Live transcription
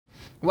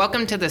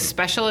Welcome to this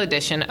special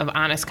edition of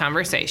Honest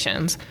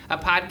Conversations, a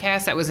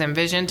podcast that was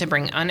envisioned to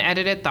bring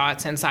unedited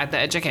thoughts inside the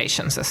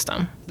education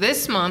system.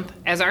 This month,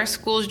 as our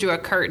schools drew a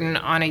curtain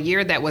on a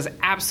year that was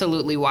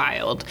absolutely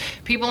wild,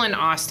 people in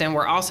Austin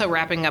were also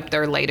wrapping up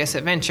their latest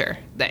adventure,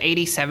 the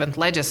 87th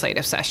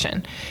legislative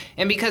session.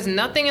 And because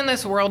nothing in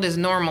this world is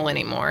normal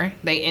anymore,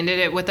 they ended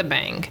it with a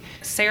bang.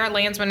 Sarah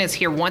Landsman is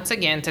here once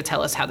again to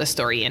tell us how the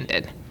story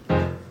ended.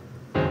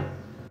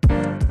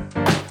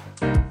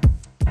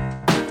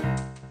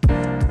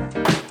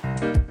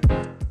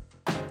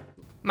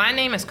 My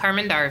name is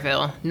Carmen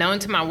Darville, known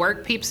to my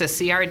work peeps as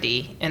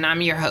CRD, and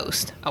I'm your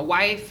host, a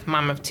wife,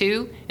 mom of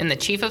two, and the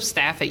chief of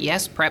staff at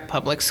Yes Prep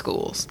Public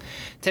Schools.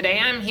 Today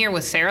I'm here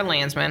with Sarah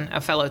Landsman,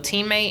 a fellow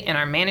teammate and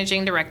our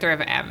managing director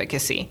of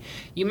advocacy.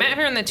 You met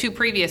her in the two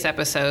previous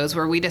episodes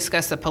where we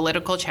discussed the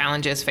political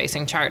challenges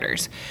facing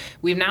charters.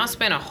 We've now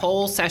spent a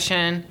whole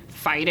session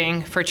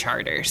fighting for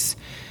charters.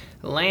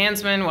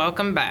 Landsman,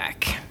 welcome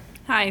back.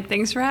 Hi,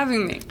 thanks for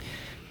having me.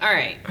 All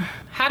right,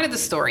 how did the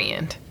story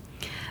end?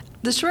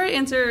 The short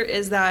answer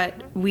is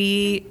that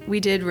we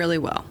did really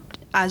well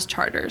as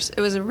charters. It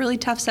was a really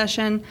tough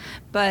session,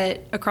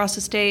 but across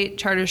the state,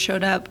 charters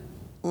showed up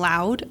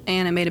loud,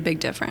 and it made a big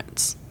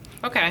difference.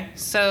 Okay,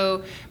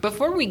 so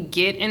before we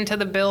get into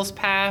the bills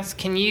passed,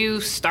 can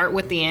you start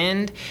with the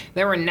end?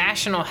 There were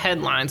national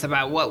headlines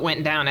about what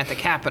went down at the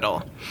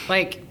Capitol.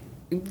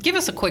 Give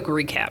us a quick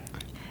recap.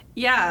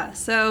 Yeah,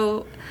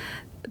 so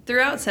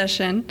throughout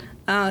session,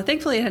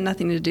 thankfully it had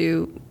nothing to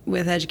do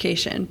with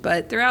education,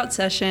 but throughout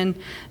session,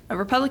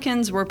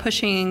 Republicans were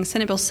pushing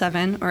Senate Bill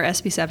 7, or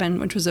SB 7,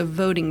 which was a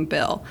voting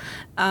bill.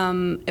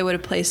 It would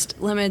have placed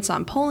limits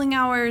on polling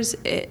hours,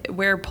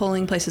 where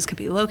polling places could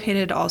be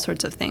located, all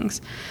sorts of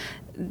things.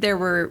 There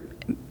were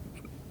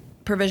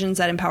provisions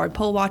that empowered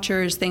poll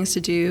watchers, things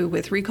to do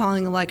with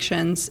recalling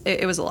elections.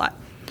 It was a lot.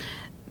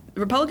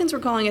 Republicans were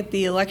calling it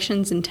the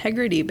Elections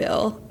Integrity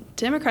Bill.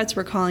 Democrats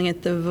were calling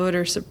it the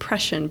Voter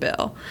Suppression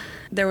Bill.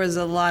 There was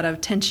a lot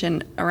of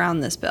tension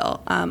around this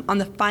bill. On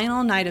the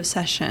final night of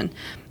session,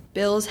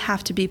 bills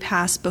have to be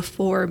passed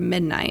before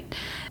midnight.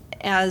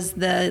 As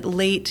the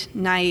late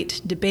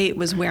night debate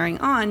was wearing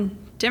on,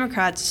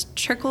 Democrats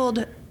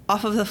trickled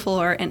off of the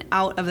floor and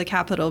out of the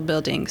Capitol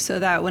building so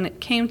that when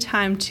it came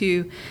time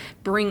to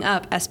bring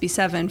up SB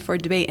 7 for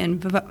debate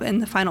and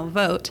the final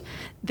vote,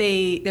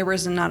 there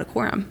was not a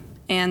quorum.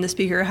 And the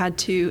speaker had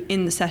to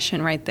end the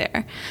session right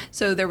there.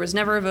 So there was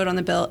never a vote on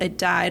the bill. It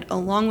died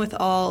along with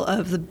all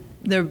of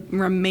the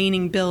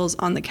remaining bills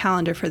on the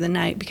calendar for the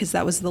night because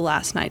that was the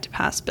last night to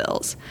pass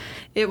bills.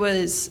 It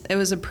was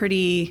a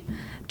pretty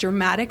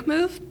dramatic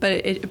move, but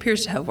it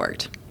appears to have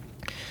worked.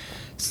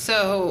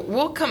 So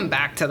we'll come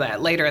back to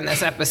that later in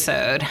this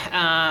episode.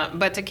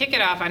 But to kick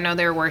it off, I know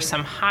there were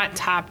some hot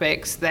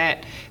topics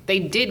that they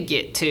did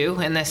get to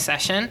in this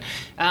session.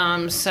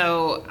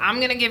 So I'm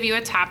going to give you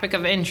a topic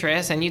of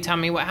interest, and you tell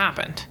me what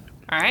happened.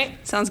 All right?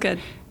 Sounds good.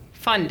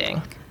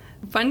 Funding.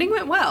 Funding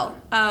went well.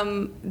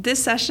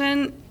 This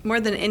session, more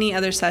than any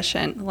other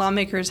session,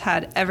 lawmakers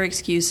had every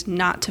excuse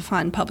not to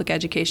fund public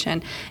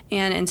education.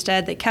 And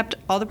instead, they kept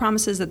all the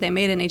promises that they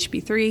made in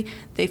HB 3.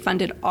 They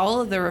funded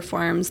all of the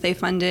reforms. They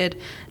funded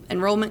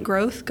enrollment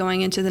growth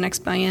going into the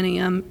next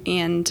biennium.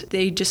 And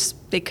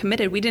they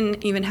committed. We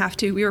didn't even have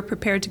to. We were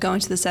prepared to go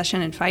into the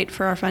session and fight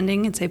for our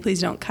funding and say,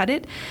 please don't cut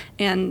it.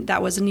 And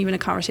that wasn't even a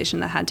conversation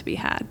that had to be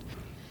had.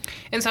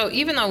 And so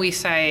even though we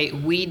say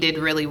we did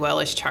really well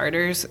as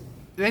charters,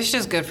 it's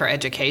just good for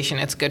education.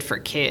 It's good for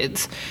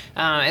kids,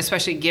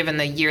 especially given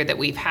the year that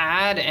we've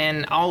had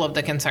and all of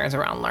the concerns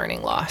around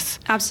learning loss.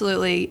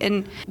 Absolutely.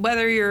 And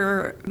whether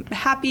you're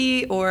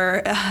happy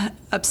or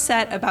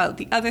upset about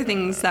the other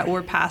things that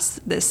were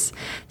passed this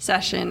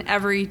session,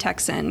 every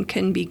Texan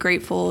can be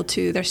grateful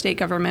to their state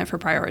government for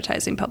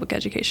prioritizing public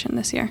education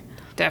this year.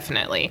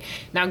 Definitely.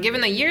 Now,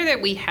 given the year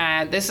that we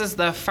had, this is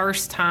the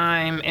first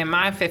time in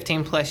my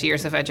 15 plus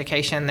years of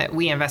education that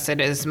we invested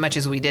as much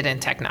as we did in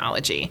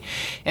technology.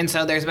 And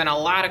so there's been a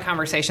lot of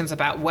conversations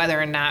about whether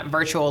or not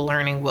virtual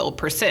learning will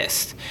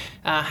persist.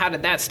 How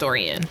did that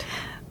story end?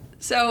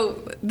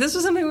 So this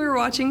was something we were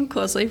watching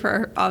closely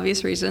for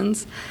obvious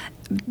reasons.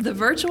 The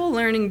virtual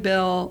learning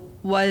bill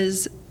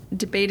was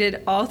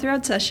debated all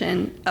throughout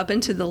session up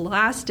until the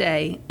last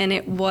day, and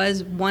it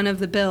was one of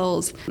the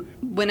bills.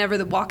 Whenever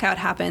the walkout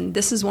happened,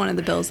 this is one of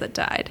the bills that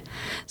died.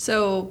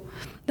 So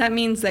that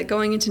means that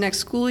going into next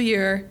school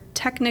year,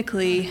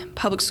 technically,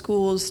 public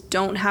schools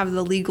don't have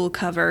the legal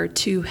cover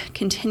to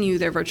continue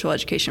their virtual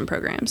education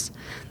programs.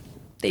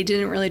 They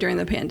didn't really during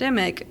the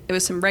pandemic. It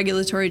was some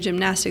regulatory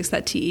gymnastics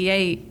that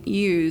TEA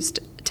used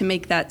to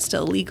make that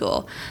still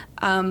legal.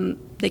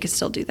 They could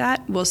still do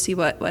that. We'll see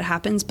what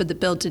happens, but the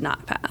bill did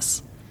not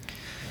pass.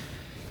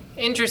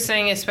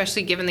 Interesting,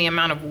 especially given the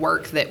amount of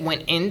work that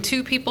went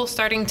into people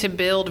starting to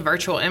build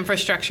virtual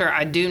infrastructure.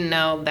 I do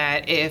know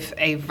that if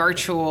a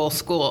virtual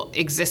school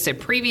existed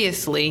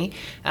previously,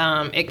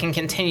 it can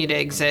continue to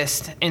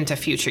exist into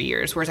future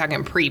years. We're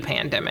talking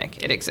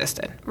pre-pandemic, it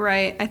existed.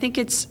 Right. I think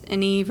it's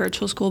any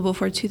virtual school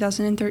before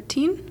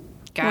 2013.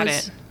 Got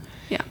it.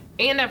 Yeah.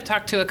 And I've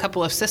talked to a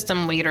couple of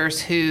system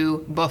leaders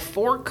who,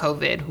 before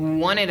COVID,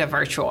 wanted a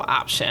virtual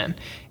option,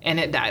 and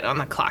it died on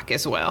the clock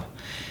as well.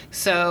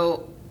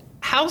 So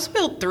House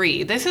Bill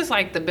 3, this is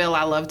like the bill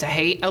I love to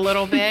hate a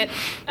little bit.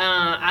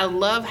 I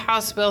love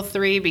House Bill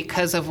 3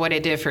 because of what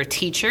it did for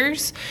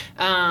teachers.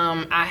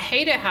 I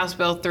hated House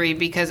Bill 3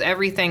 because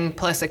everything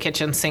plus a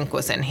kitchen sink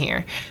was in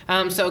here.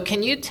 So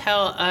can you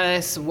tell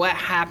us what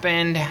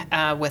happened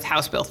with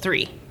House Bill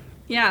 3?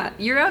 Yeah,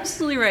 you're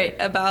absolutely right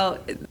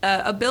about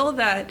a bill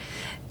that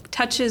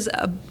touches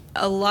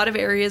a lot of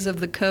areas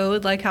of the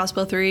code, like House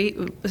Bill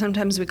 3.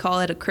 Sometimes we call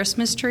it a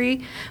Christmas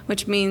tree,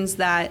 which means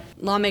that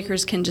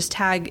lawmakers can just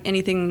tag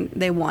anything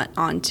they want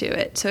onto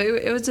it. So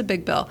it was a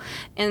big bill.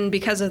 And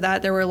because of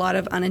that, there were a lot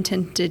of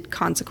unintended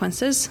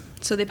consequences.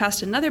 So they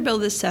passed another bill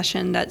this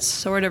session that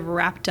sort of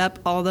wrapped up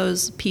all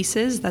those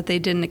pieces that they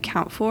didn't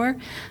account for,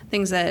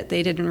 things that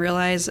they didn't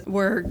realize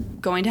were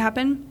going to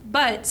happen.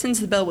 But since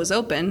the bill was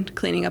open,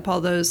 cleaning up all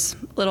those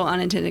little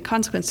unintended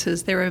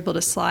consequences, they were able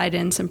to slide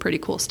in some pretty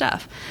cool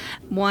stuff.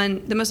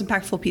 One, the most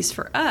impactful piece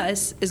for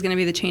us is going to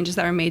be the changes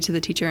that were made to the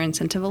teacher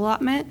incentive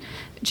allotment,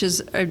 which is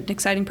an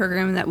exciting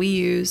program that we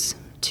use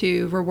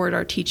to reward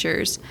our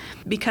teachers.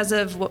 Because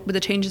of the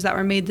changes that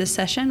were made this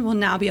session, we'll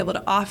now be able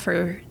to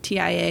offer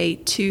TIA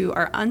to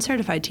our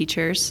uncertified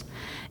teachers.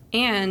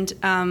 And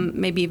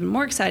maybe even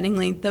more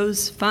excitingly,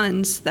 those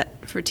funds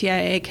that for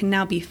TIA can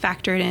now be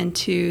factored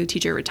into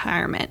teacher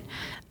retirement.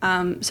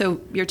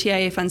 So your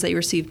TIA funds that you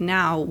receive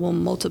now will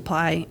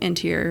multiply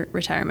into your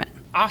retirement.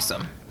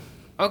 Awesome.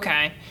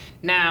 Okay.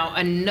 Now,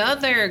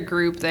 another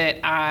group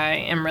that I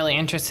am really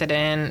interested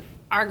in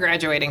are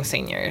graduating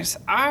seniors.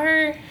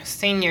 Our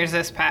seniors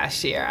this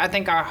past year, I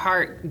think our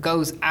heart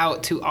goes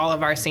out to all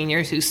of our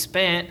seniors who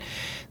spent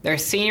their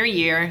senior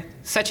year,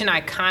 such an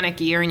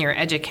iconic year in your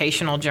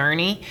educational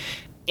journey,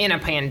 in a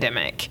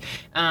pandemic.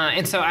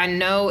 And so I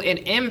know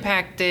it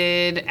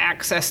impacted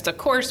access to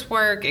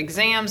coursework,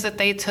 exams that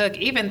they took,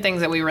 even things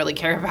that we really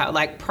care about,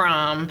 like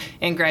prom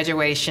and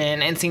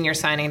graduation and senior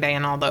signing day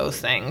and all those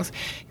things.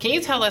 Can you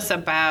tell us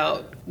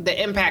about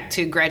the impact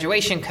to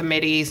graduation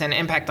committees and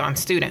impact on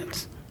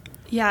students?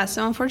 Yeah,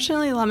 so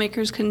unfortunately,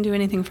 lawmakers couldn't do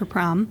anything for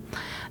prom,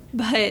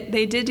 but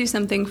they did do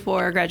something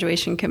for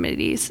graduation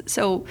committees.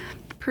 So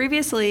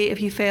previously,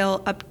 if you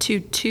fail up to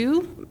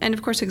 2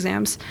 end-of-course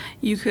exams,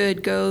 you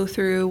could go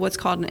through what's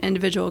called an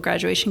individual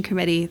graduation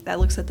committee that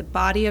looks at the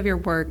body of your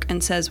work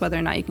and says whether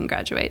or not you can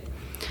graduate.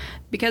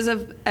 Because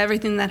of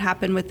everything that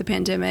happened with the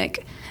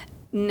pandemic,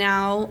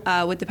 now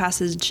with the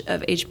passage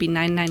of HB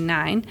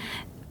 999,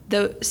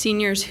 the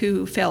seniors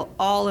who fail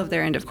all of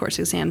their end-of-course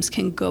exams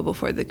can go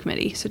before the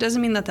committee. So it doesn't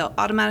mean that they'll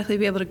automatically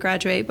be able to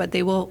graduate, but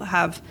they will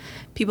have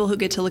people who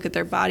get to look at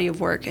their body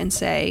of work and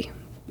say,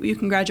 you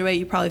can graduate,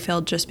 you probably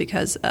failed just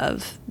because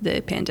of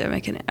the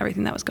pandemic and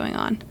everything that was going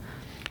on.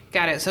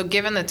 Got it. So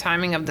given the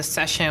timing of the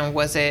session,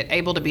 was it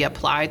able to be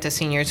applied to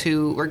seniors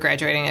who were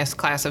graduating as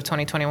class of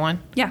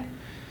 2021? Yeah.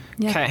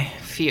 Okay,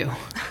 phew.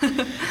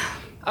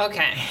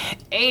 Okay.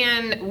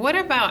 And what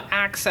about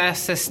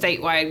access to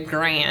statewide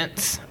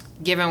grants,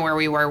 given where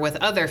we were with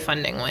other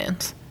funding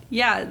wins?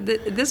 Yeah,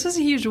 this was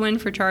a huge win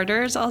for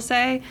charters, I'll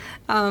say.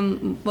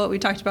 What we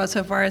talked about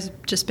so far has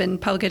just been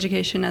public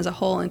education as a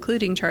whole,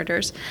 including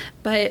charters.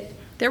 But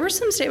there were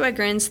some statewide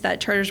grants that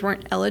charters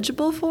weren't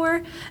eligible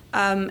for.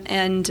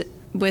 And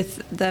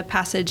with the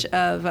passage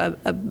of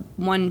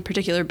one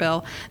particular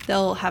bill,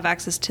 they'll have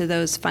access to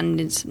those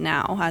funds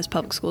now, as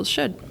public schools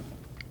should.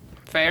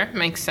 Fair,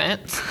 makes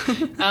sense.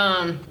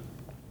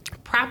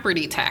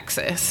 Property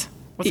taxes.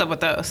 What's up with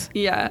those?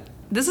 Yeah.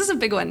 This is a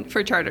big one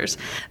for charters.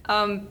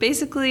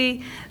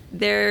 Basically,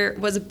 there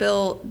was a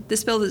bill,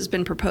 this bill has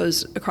been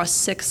proposed across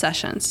 6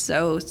 sessions.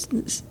 So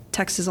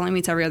Texas only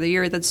meets every other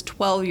year. That's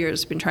 12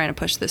 years been trying to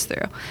push this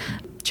through.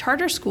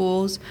 Charter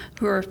schools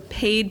who are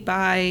paid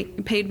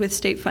with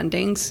state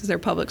fundings, because they're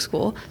public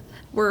school,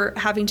 were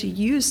having to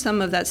use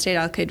some of that state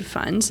allocated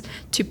funds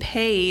to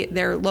pay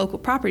their local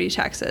property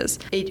taxes.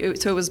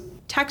 So it was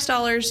tax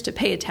dollars to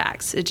pay a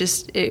tax. It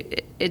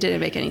didn't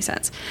make any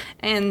sense.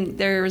 And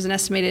there was an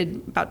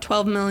estimated about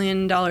 $12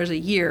 million a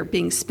year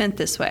being spent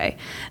this way.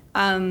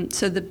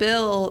 So the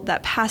bill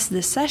that passed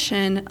this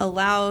session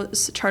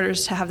allows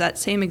charters to have that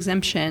same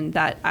exemption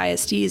that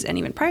ISDs and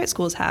even private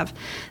schools have,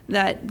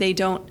 that they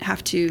don't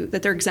have to,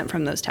 that they're exempt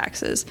from those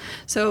taxes.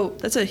 So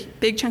that's a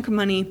big chunk of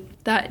money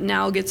that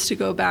now gets to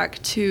go back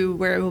to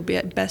where it will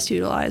be best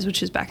utilized,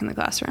 which is back in the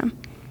classroom.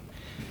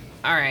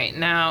 All right.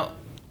 Now,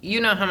 you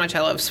know how much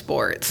I love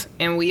sports,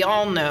 and we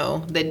all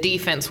know that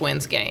defense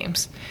wins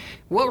games.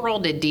 What role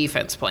did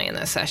defense play in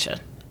this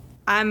session?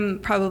 I'm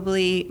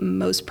probably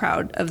most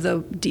proud of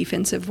the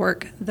defensive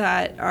work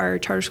that our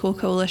Charter School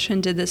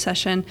Coalition did this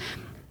session.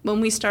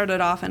 When we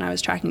started off and I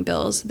was tracking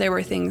bills, there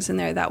were things in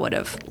there that would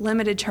have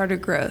limited charter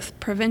growth,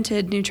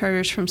 prevented new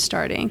charters from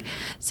starting,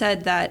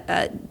 said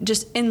that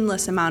just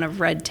endless amount of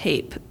red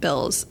tape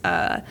bills.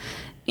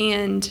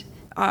 And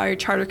Our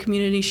charter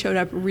community showed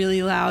up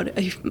really loud.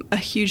 A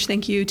huge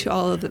thank you to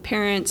all of the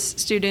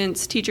parents,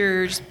 students,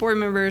 teachers, board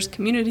members,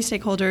 community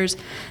stakeholders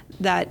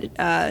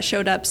that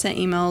showed up, sent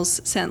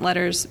emails, sent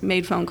letters,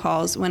 made phone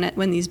calls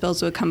when these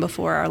bills would come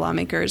before our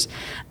lawmakers.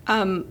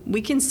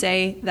 We can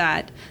say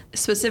that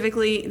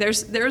specifically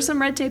there's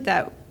some red tape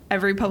that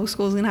every public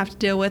school is going to have to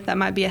deal with. That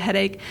might be a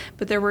headache,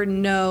 but there were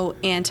no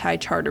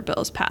anti-charter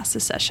bills passed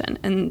this session,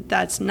 and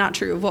that's not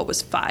true of what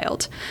was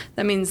filed.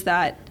 That means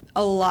that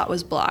a lot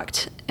was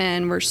blocked,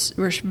 and we're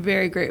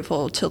very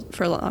grateful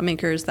for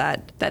lawmakers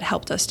that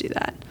helped us do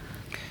that.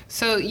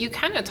 So you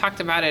kind of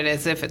talked about it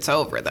as if it's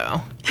over,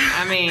 though.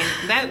 I mean,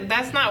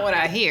 that's not what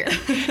I hear.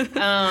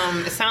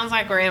 It sounds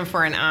like we're in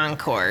for an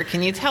encore.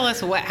 Can you tell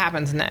us what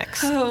happens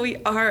next? Oh, we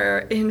are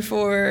in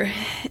for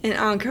an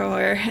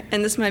encore,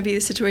 and this might be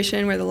the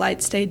situation where the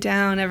lights stay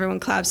down, everyone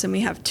claps, and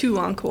we have 2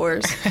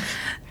 encores.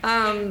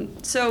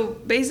 So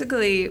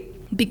basically,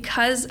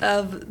 because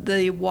of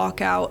the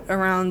walkout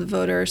around the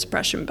voter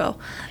suppression bill,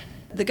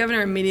 the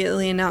governor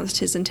immediately announced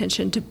his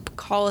intention to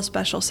call a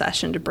special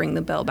session to bring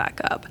the bill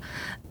back up.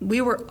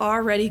 We were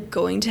already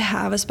going to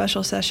have a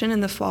special session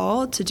in the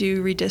fall to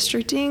do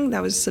redistricting.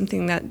 That was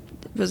something that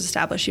was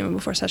established even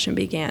before session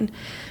began.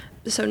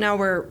 So now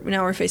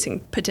we're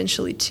facing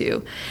potentially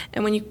 2.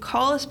 And when you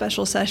call a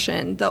special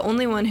session, the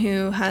only one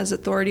who has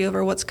authority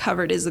over what's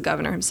covered is the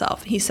governor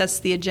himself. He sets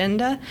the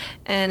agenda,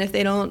 and if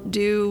they don't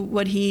do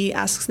what he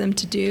asks them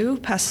to do,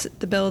 pass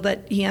the bill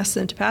that he asks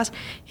them to pass,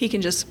 he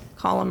can just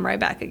call them right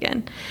back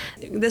again.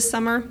 This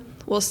summer,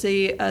 we'll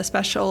see a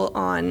special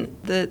on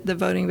the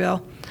voting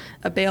bill,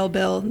 a bail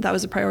bill. That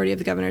was a priority of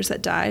the governors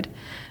that died.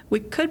 We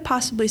could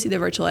possibly see the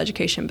virtual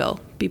education bill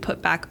be put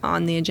back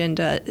on the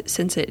agenda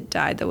since it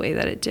died the way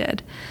that it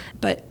did.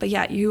 But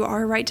yeah, you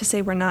are right to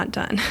say we're not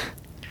done.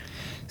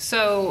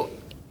 So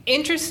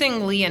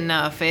interestingly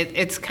enough,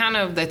 it's kind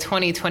of the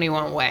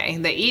 2021 way,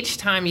 that each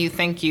time you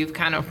think you've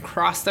kind of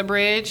crossed the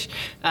bridge,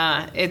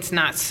 it's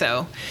not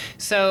so.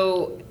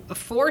 So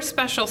for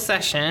special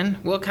session,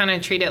 we'll kind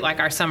of treat it like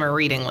our summer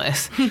reading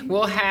list.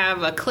 We'll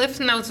have a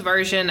Cliff Notes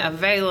version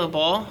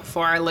available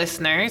for our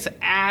listeners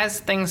as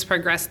things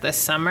progress this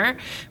summer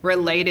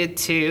related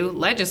to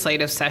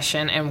legislative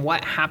session and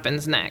what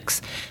happens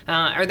next.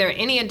 Are there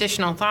any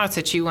additional thoughts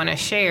that you want to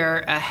share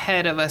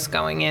ahead of us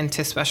going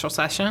into special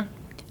session?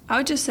 I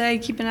would just say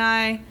keep an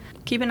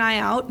eye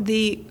out.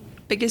 The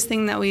biggest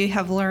thing that we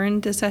have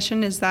learned this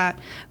session is that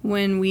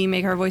when we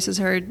make our voices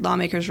heard,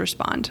 lawmakers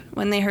respond.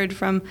 When they heard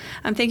from,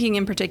 I'm thinking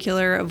in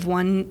particular of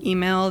one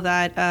email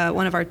that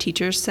one of our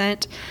teachers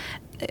sent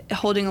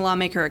holding a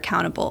lawmaker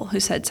accountable who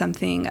said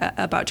something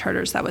about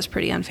charters that was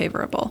pretty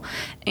unfavorable.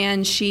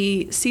 And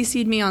she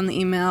CC'd me on the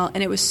email,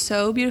 and it was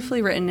so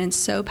beautifully written and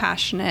so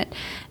passionate.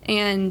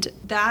 And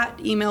that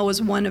email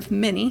was one of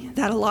many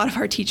that a lot of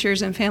our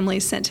teachers and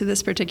families sent to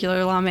this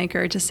particular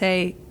lawmaker to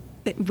say,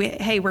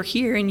 hey, we're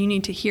here and you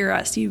need to hear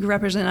us. You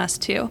represent us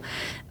too.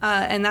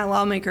 And that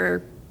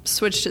lawmaker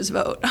switched his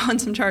vote on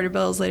some charter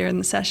bills later in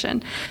the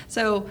session.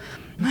 So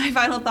my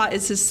final thought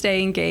is to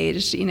stay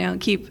engaged.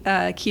 Keep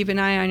an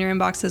eye on your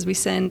inbox as we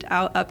send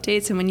out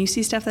updates. And when you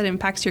see stuff that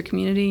impacts your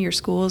community, your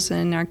schools,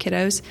 and our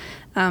kiddos,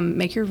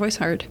 make your voice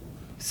heard.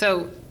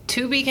 So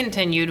to be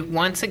continued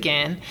once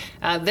again.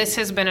 This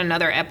has been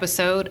another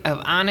episode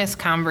of Honest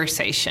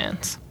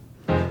Conversations.